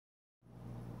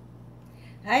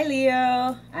Hi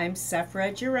Leo, I'm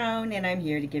Sephera Giron and I'm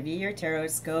here to give you your tarot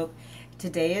scope.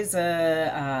 Today is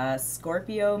a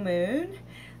Scorpio moon,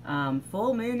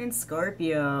 full moon in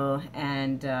Scorpio,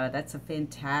 and that's a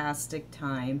fantastic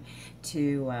time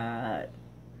to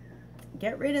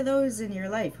get rid of those in your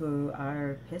life who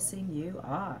are pissing you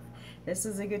off. This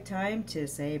is a good time to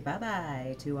say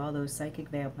bye-bye to all those psychic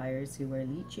vampires who are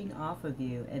leeching off of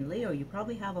you. And Leo, you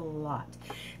probably have a lot.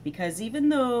 Because even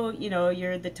though,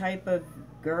 you're the type of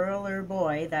girl or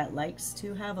boy that likes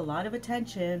to have a lot of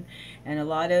attention and a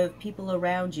lot of people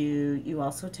around you, you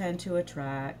also tend to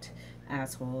attract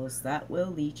assholes that will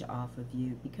leech off of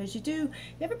you because you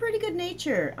have a pretty good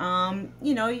nature.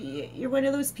 You're one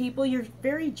of those people, you're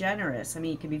very generous. I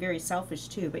mean, you can be very selfish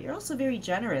too, but you're also very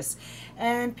generous,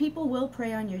 and people will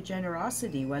prey on your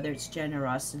generosity, whether it's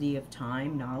generosity of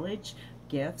time, knowledge,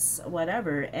 gifts,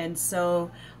 whatever. And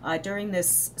so during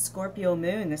this Scorpio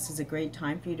moon, this is a great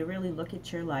time for you to really look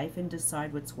at your life and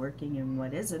decide what's working and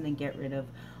what isn't, and get rid of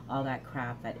all that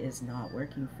crap that is not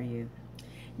working for you.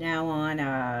 Now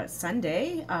on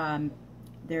Sunday,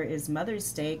 there is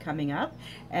Mother's Day coming up,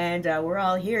 and we're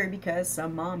all here because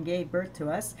some mom gave birth to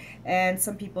us, and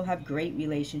some people have great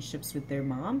relationships with their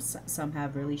moms, some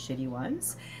have really shitty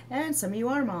ones, and some of you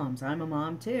are moms. I'm a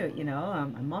mom too,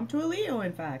 I'm a mom to a Leo,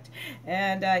 in fact.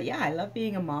 And yeah, I love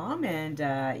being a mom, and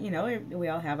we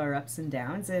all have our ups and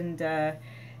downs, and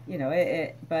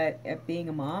but being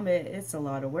a mom, it's a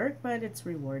lot of work, but it's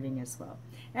rewarding as well.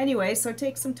 Anyway, so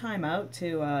take some time out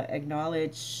to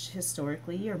acknowledge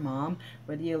historically your mom,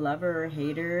 whether you love her or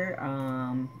hate her.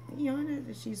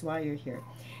 She's why you're here.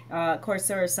 Of course,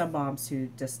 there are some moms who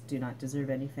just do not deserve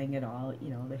anything at all.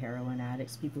 The heroin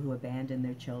addicts, people who abandon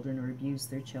their children or abuse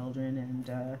their children,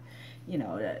 and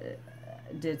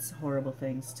did horrible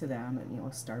things to them,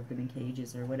 and starved them in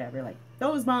cages or whatever. Like,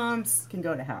 those moms can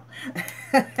go to hell.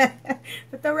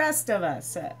 But the rest of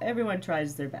us, everyone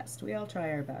tries their best. We all try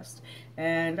our best,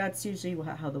 and that's usually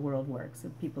how the world works,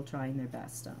 of people trying their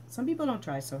best. Some people don't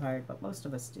try so hard, but most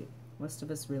of us do. Most of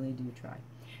us really do try.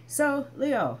 So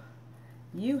Leo,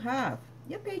 you have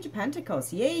your Page of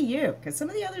Pentacles. Yay you! Because some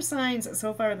of the other signs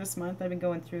so far this month, I've been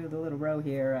going through the little row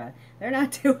here, they're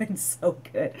not doing so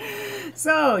good.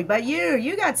 So, but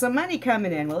you got some money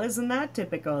coming in. Well, isn't that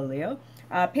typical, Leo?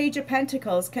 Page of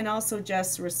Pentacles can also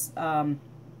just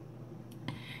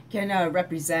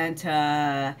represent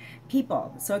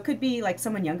people. So it could be like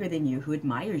someone younger than you who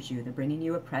admires you. They're bringing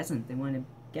you a present. They want to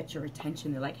get your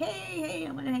attention. They're like, hey,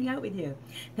 I want to hang out with you.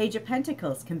 Page of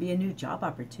Pentacles can be a new job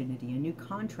opportunity, a new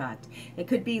contract. It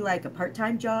could be like a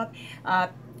part-time job.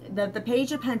 The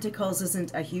Page of Pentacles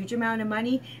isn't a huge amount of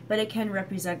money, but it can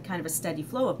represent kind of a steady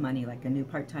flow of money, like a new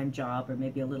part-time job or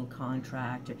maybe a little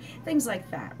contract or things like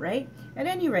that, right? At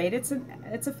any rate, it's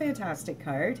a fantastic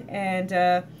card,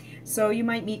 and so you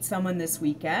might meet someone this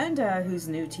weekend who's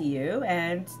new to you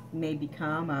and may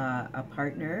become a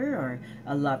partner or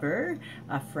a lover,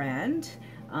 a friend.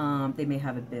 They may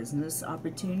have a business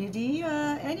opportunity.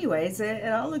 Anyways,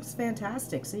 it all looks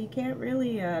fantastic, so you can't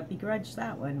really begrudge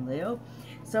that one, Leo.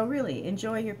 So really,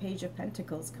 enjoy your Page of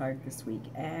Pentacles card this week,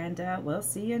 and we'll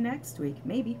see you next week,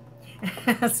 maybe.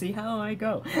 See how I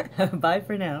go. Bye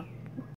for now.